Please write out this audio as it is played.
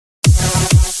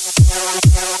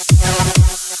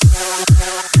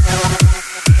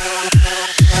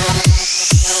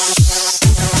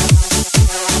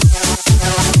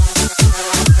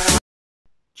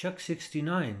Chak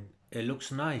 69. It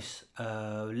looks nice.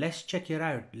 Let's check it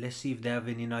out. Let's see if they have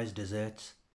any nice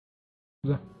desserts.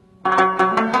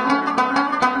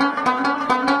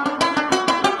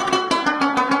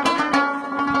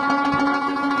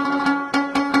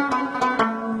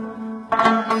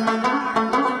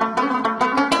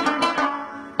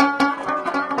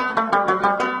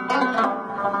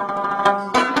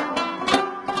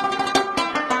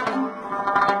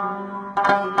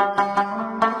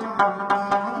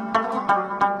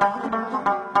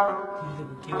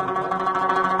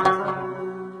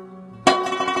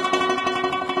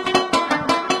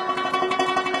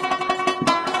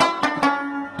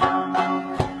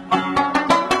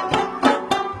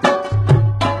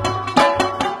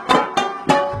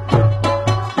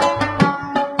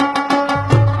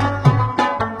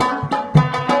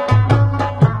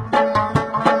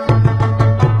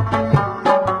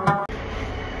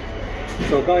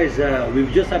 So guys,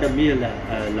 we've just had a meal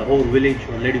at Lahore Village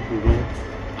on Ladypool Road,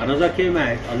 and as I came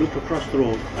out, I looked across the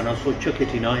road and I saw Chak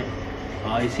 89.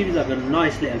 It seems like a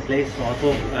nice little place, so I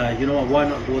thought, you know what, why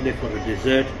not go there for a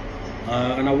dessert?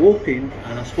 And I walked in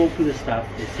and I spoke to the staff.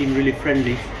 They seemed really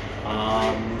friendly,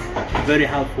 very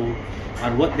helpful,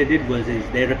 and what they did was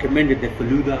they recommended the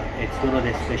Falooda. It's one of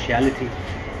their speciality,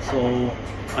 so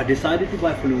I decided to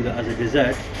buy Falooda as a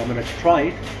dessert. I'm going to try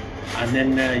it, and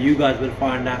then you guys will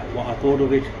find out what I thought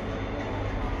of it.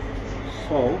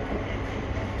 So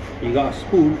you got a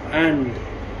spoon and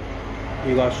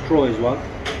you got a straw as well.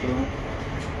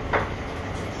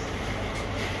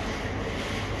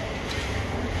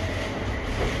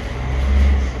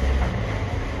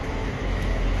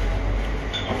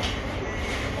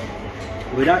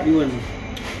 Without even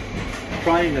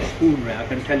trying a spoon, right, I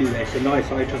can tell you that it's a nice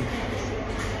item.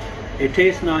 It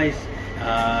tastes nice.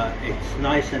 It's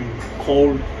nice and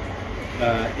cold.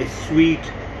 It's sweet,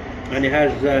 and it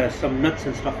has some nuts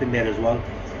and stuff in there as well.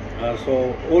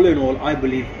 So all in all, I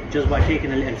believe just by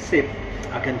taking a little sip,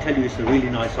 I can tell you it's a really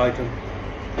nice item.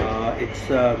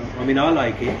 I mean, I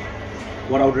like it.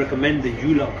 What I would recommend that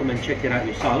you lot come and check it out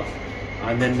yourself,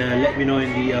 and then let me know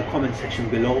in the comment section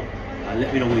below.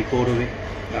 Let me know what you thought of it.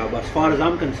 But as far as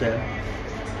I'm concerned,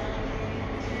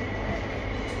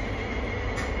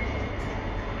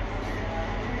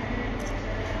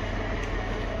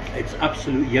 it's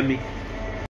absolutely yummy.